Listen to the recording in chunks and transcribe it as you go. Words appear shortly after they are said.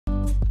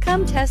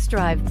Come test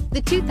drive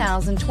the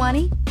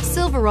 2020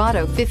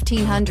 Silverado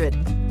 1500.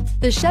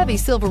 The Chevy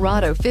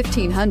Silverado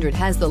 1500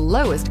 has the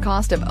lowest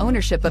cost of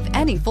ownership of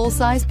any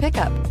full-size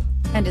pickup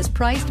and is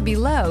priced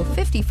below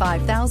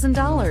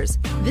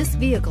 $55,000. This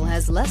vehicle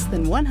has less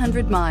than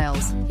 100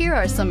 miles. Here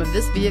are some of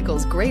this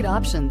vehicle's great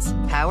options: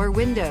 power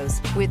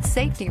windows with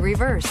safety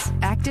reverse,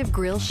 active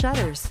grille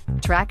shutters,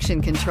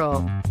 traction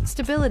control,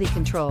 stability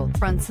control,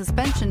 front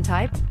suspension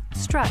type,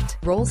 strut,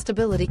 roll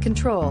stability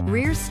control,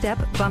 rear step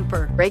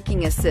bumper,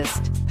 braking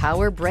assist,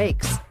 power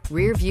brakes,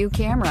 rear view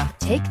camera.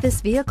 Take this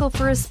vehicle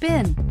for a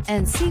spin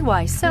and see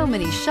why so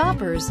many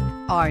shoppers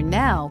are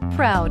now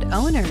proud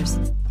owners.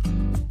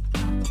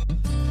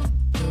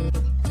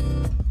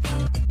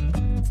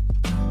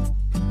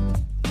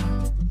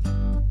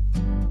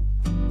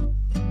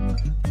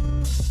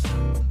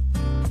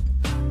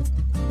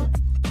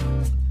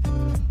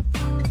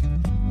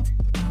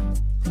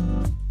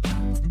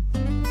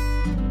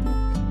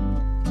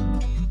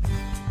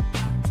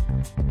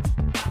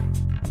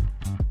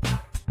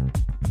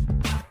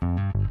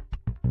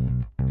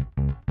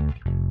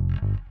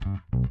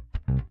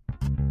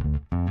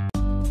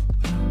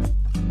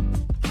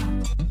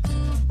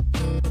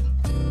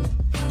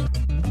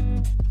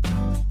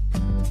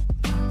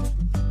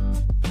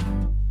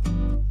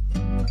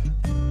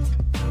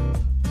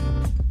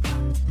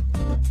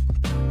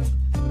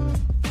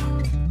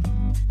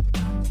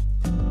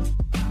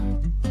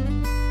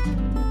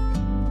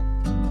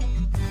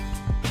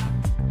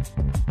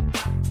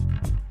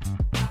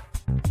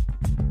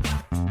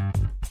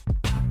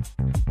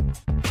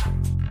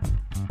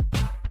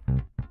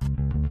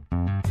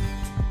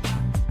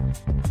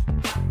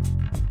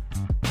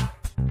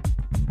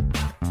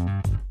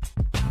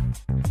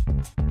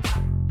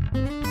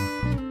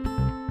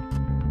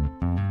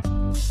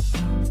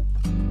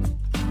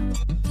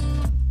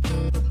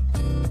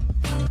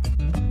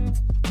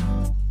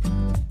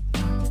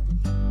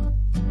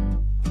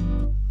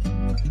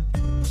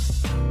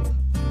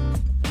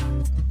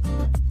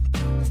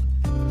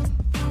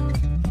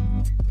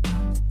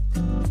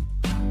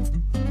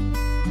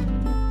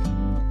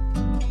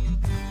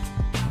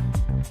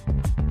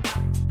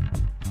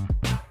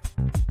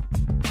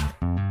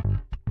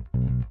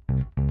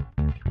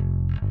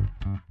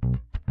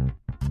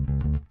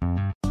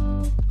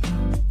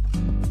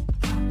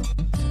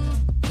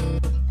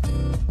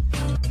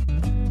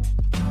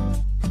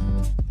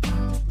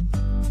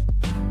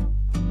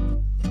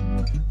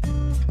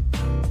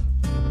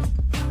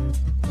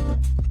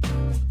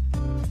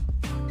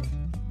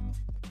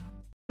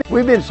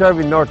 We've been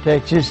serving North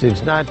Texas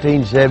since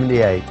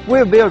 1978.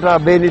 We've built our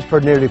business for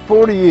nearly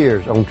 40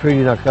 years on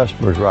treating our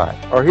customers right.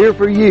 Are here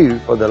for you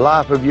for the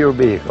life of your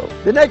vehicle.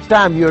 The next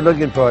time you're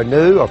looking for a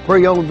new or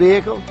pre-owned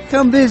vehicle,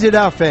 come visit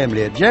our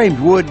family at James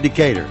Wood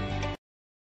Decatur.